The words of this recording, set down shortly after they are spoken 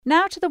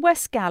Now to the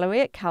West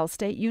Gallery at Cal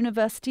State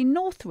University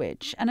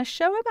Northridge, and a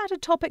show about a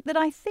topic that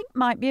I think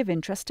might be of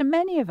interest to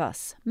many of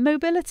us,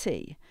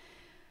 mobility.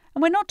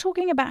 And we're not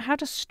talking about how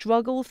to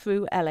struggle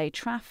through LA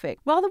traffic.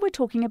 Rather, we're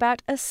talking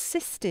about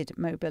assisted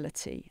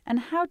mobility and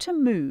how to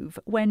move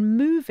when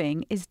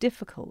moving is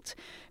difficult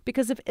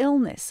because of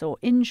illness or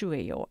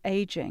injury or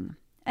aging,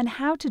 and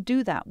how to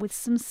do that with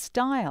some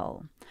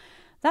style.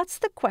 That's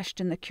the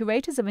question the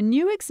curators of a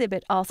new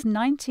exhibit asked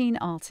 19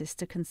 artists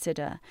to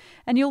consider,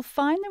 and you'll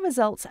find the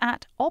results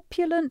at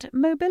Opulent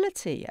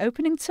Mobility,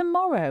 opening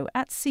tomorrow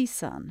at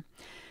CSUN.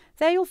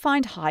 There you'll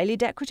find highly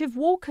decorative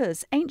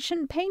walkers,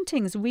 ancient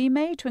paintings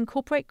remade to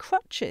incorporate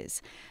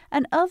crutches,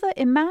 and other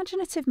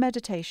imaginative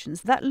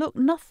meditations that look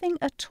nothing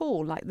at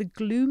all like the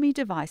gloomy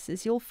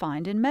devices you'll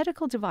find in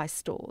medical device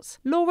stores.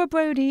 Laura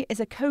Brody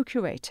is a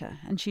co-curator,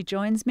 and she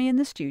joins me in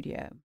the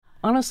studio.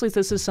 Honestly,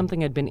 this is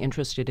something I'd been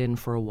interested in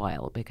for a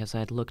while because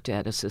I'd looked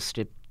at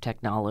assistive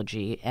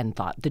technology and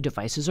thought the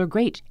devices are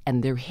great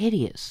and they're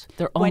hideous.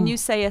 When you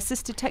say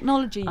assistive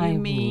technology, you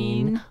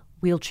mean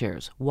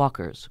wheelchairs,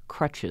 walkers,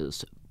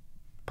 crutches,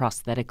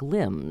 prosthetic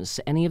limbs,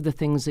 any of the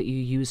things that you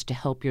use to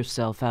help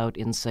yourself out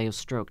in, say, a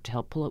stroke, to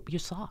help pull up your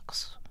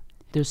socks.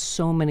 There's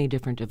so many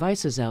different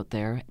devices out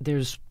there.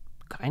 There's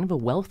kind of a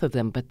wealth of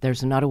them, but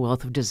there's not a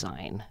wealth of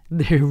design.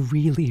 They're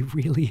really,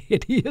 really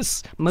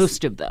hideous,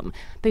 most of them.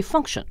 They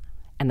function.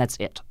 And that's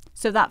it.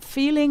 So that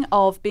feeling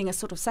of being a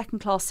sort of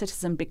second-class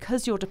citizen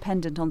because you're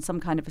dependent on some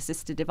kind of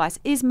assisted device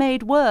is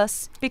made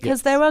worse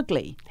because they're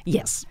ugly.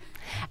 Yes.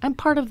 And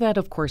part of that,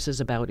 of course,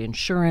 is about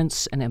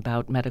insurance and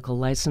about medical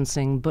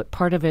licensing, but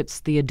part of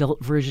it's the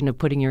adult version of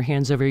putting your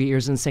hands over your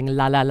ears and saying,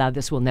 la, la, la,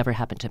 this will never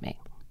happen to me.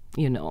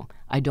 You know,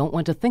 I don't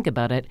want to think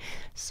about it,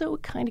 so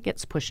it kind of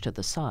gets pushed to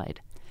the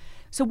side.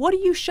 So what are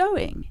you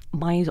showing?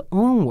 My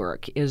own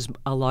work is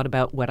a lot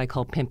about what I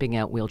call pimping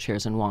out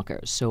wheelchairs and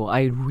walkers. So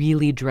I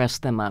really dress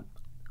them up.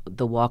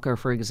 The walker,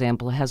 for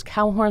example, has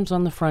cow horns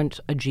on the front,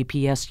 a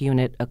GPS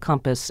unit, a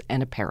compass,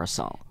 and a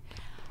parasol.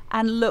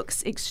 And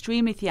looks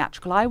extremely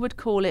theatrical. I would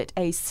call it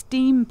a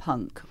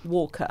steampunk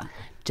walker.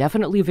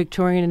 Definitely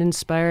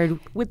Victorian-inspired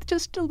with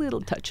just a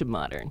little touch of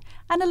modern.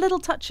 And a little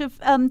touch of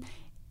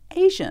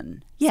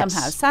Asian,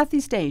 somehow,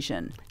 Southeast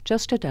Asian.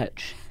 Just a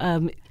touch.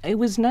 It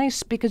was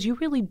nice because you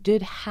really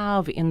did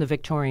have in the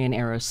Victorian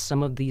era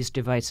some of these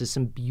devices,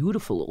 some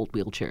beautiful old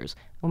wheelchairs,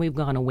 and we've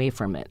gone away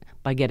from it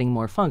by getting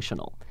more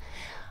functional.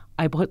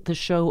 I put the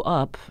show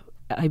up.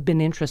 I've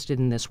been interested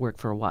in this work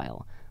for a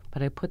while,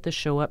 but I put the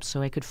show up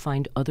so I could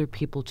find other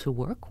people to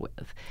work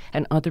with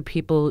and other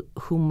people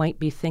who might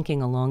be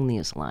thinking along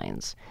these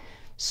lines.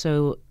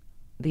 So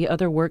the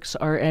other works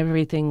are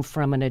everything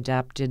from an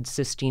adapted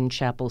Sistine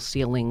Chapel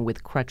ceiling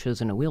with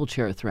crutches and a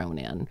wheelchair thrown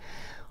in,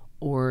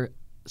 or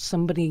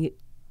somebody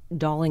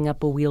dolling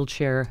up a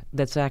wheelchair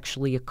that's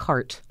actually a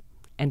cart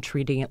and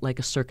treating it like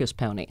a circus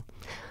pony.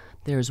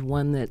 There's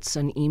one that's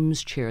an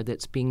Eames chair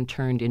that's being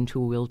turned into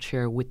a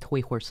wheelchair with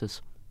toy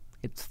horses.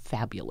 It's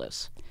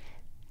fabulous.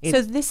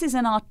 So this is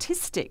an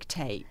artistic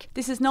take.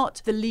 This is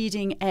not the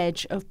leading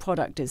edge of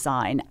product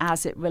design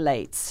as it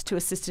relates to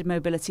assisted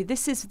mobility.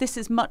 This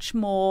is much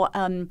more,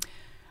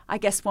 I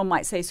guess one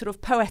might say, sort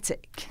of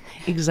poetic.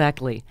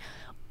 Exactly.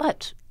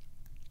 But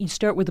you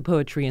start with the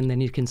poetry and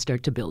then you can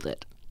start to build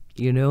it.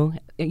 You know,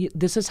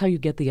 this is how you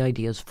get the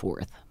ideas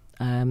forth.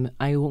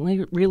 I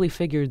only really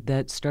figured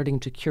that starting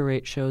to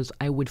curate shows,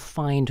 I would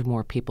find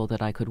more people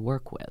that I could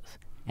work with.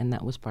 And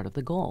that was part of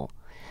the goal.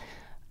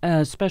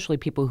 Especially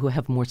people who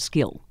have more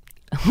skill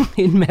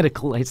in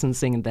medical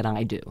licensing than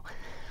I do.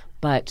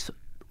 But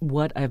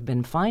what I've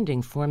been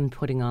finding from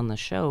putting on the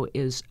show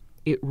is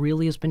it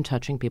really has been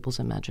touching people's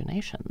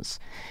imaginations.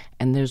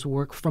 And there's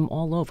work from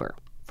all over,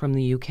 from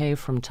the UK,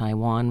 from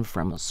Taiwan,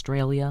 from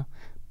Australia.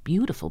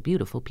 Beautiful,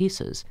 beautiful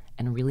pieces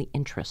and really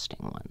interesting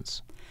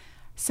ones.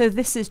 So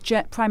this is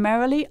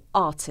primarily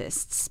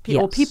artists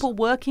or people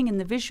working in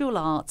the visual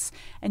arts,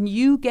 and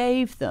you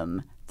gave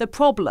them the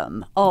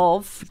problem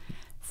of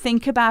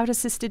think about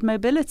assisted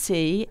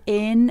mobility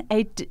in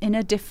a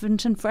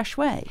different and fresh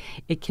way.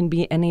 It can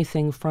be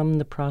anything from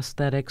the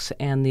prosthetics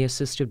and the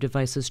assistive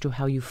devices to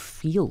how you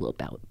feel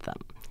about them.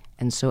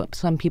 And so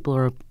some people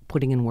are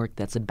putting in work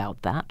that's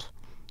about that.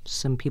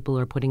 Some people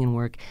are putting in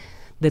work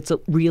that's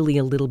really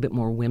a little bit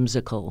more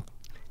whimsical.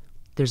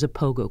 There's a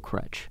pogo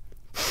crutch.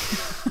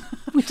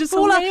 Which is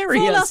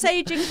hilarious. For all us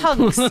aging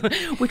punks.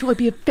 Which would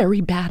be a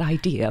very bad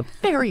idea.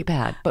 Very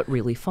bad, but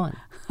really fun.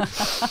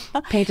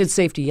 Painted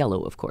safety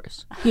yellow, of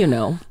course. You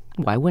know,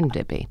 why wouldn't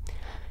it be?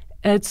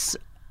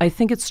 I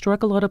think it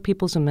struck a lot of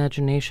people's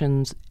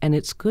imaginations, and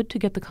it's good to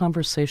get the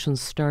conversation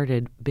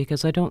started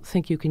because I don't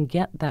think you can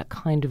get that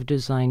kind of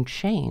design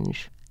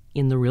change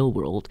in the real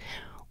world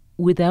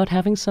without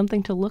having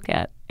something to look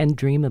at and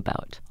dream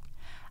about.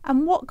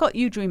 And what got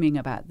you dreaming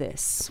about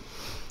this?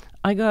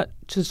 I got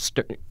to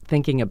start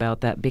thinking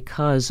about that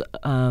because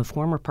a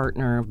former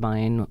partner of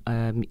mine,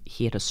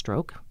 he had a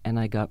stroke, and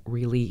I got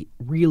really,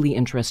 really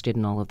interested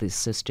in all of these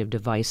assistive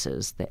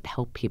devices that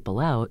help people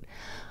out,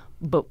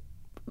 but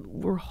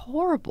were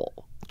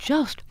horrible,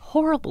 just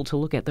horrible to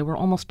look at. They were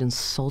almost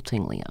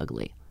insultingly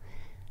ugly.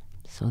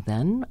 So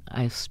then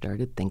I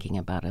started thinking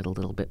about it a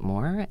little bit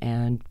more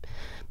and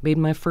made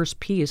my first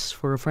piece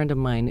for a friend of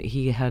mine.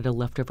 He had a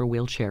leftover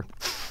wheelchair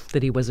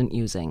that he wasn't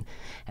using,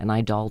 and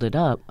I dolled it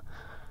up.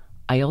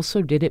 I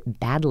also did it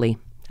badly.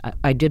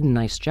 I did a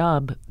nice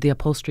job. The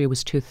upholstery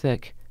was too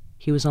thick.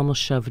 He was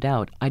almost shoved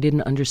out. I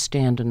didn't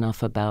understand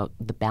enough about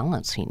the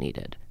balance he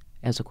needed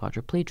as a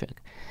quadriplegic.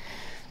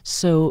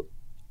 So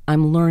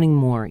I'm learning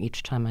more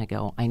each time I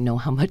go. I know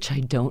how much I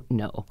don't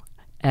know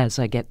as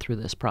I get through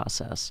this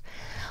process.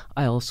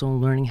 I also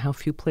am learning how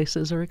few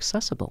places are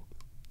accessible.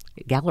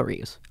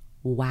 Galleries.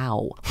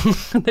 Wow.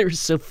 There's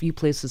so few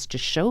places to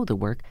show the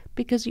work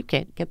because you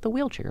can't get the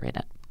wheelchair in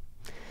it.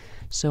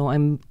 So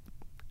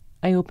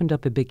I opened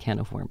up a big can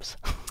of worms,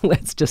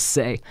 let's just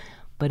say.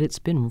 But it's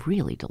been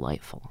really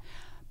delightful.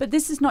 But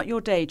this is not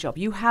your day job.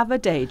 You have a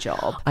day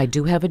job. I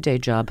do have a day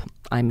job.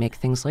 I make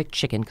things like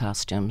chicken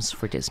costumes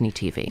for Disney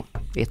TV.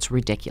 It's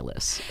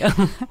ridiculous.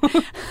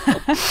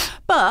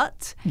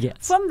 But yes.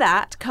 From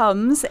that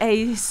comes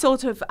a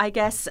sort of, I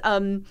guess,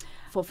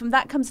 from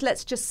that comes,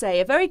 let's just say,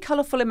 a very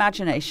colourful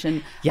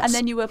imagination. Yes. And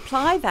then you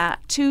apply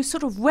that to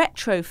sort of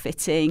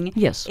retrofitting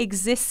Yes.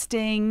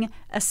 existing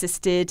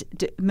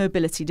assisted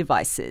mobility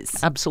devices.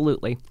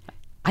 Absolutely.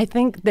 I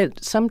think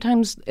that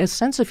sometimes a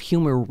sense of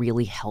humor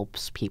really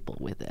helps people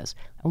with this.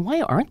 And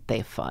why aren't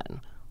they fun?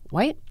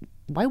 Why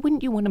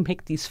wouldn't you want to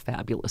make these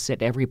fabulous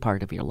at every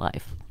part of your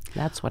life?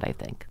 That's what I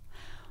think.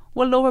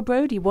 Well, Laura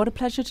Brody, what a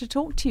pleasure to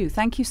talk to you.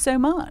 Thank you so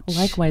much.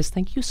 Likewise,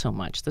 thank you so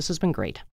much. This has been great.